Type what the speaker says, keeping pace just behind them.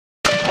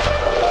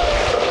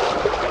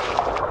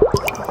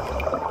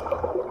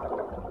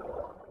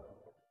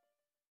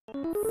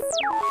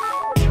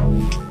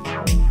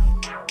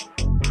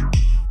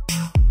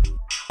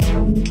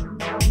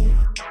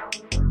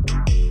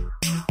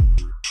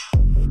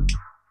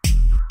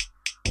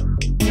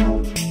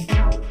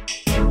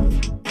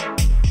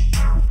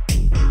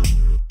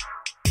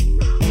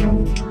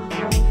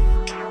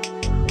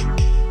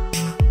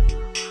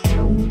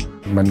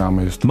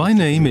My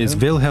name is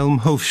Wilhelm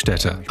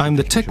Hofstetter. I'm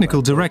the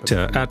technical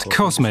director at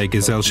Kosme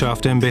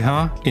Gesellschaft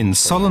GmbH in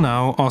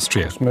Sollenau,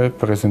 Austria.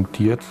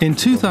 In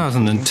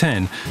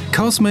 2010,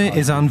 Kosme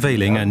is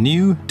unveiling a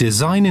new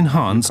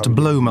design-enhanced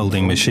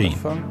blow-moulding machine,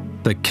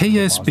 the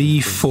KSB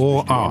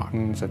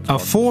 4R, a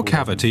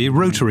four-cavity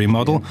rotary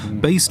model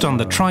based on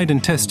the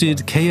tried-and-tested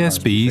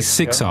KSB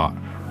 6R.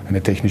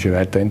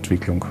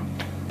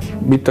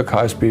 With the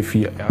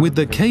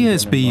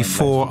KSB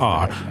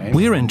 4R,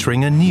 we're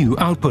entering a new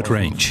output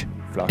range,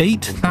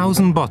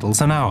 8,000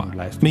 bottles an hour,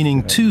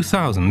 meaning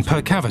 2,000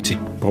 per cavity.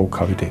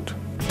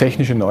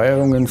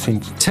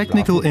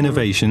 Technical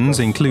innovations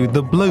include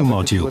the blow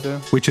module,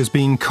 which has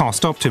been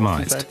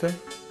cost-optimized.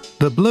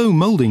 The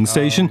blow-moulding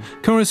station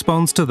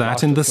corresponds to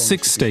that in the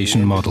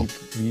 6-station model.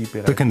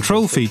 The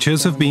control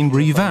features have been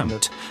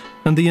revamped,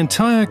 and the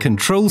entire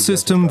control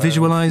system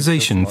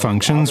visualization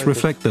functions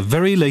reflect the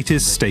very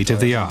latest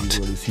state-of-the-art.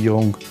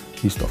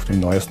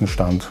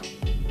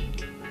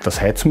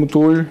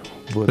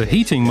 The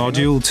heating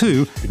module,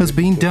 too, has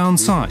been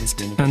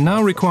downsized and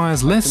now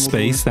requires less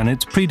space than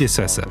its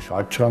predecessor.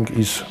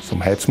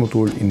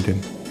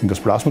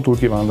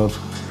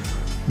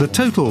 The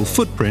total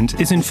footprint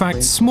is in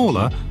fact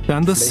smaller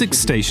than the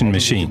 6-station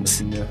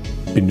machines.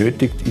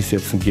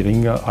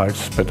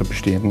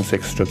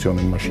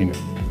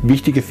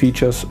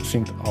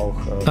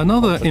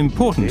 Another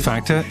important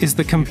factor is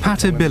the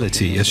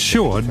compatibility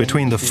assured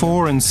between the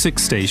 4- and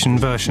 6-station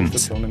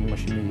versions.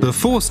 The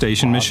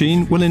 4-station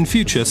machine will in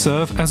future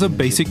serve as a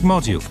basic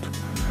module.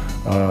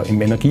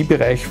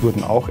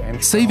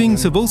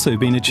 Savings have also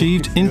been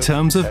achieved in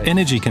terms of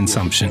energy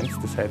consumption.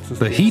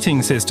 The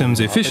heating system's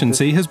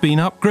efficiency has been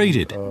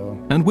upgraded,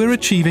 and we're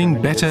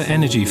achieving better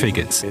energy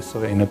figures.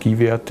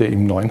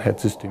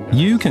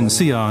 You can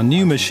see our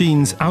new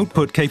machine's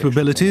output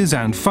capabilities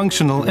and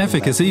functional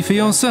efficacy for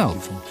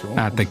yourself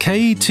at the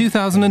K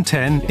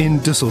 2010 in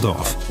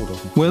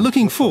Düsseldorf. We're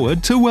looking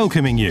forward to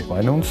welcoming you.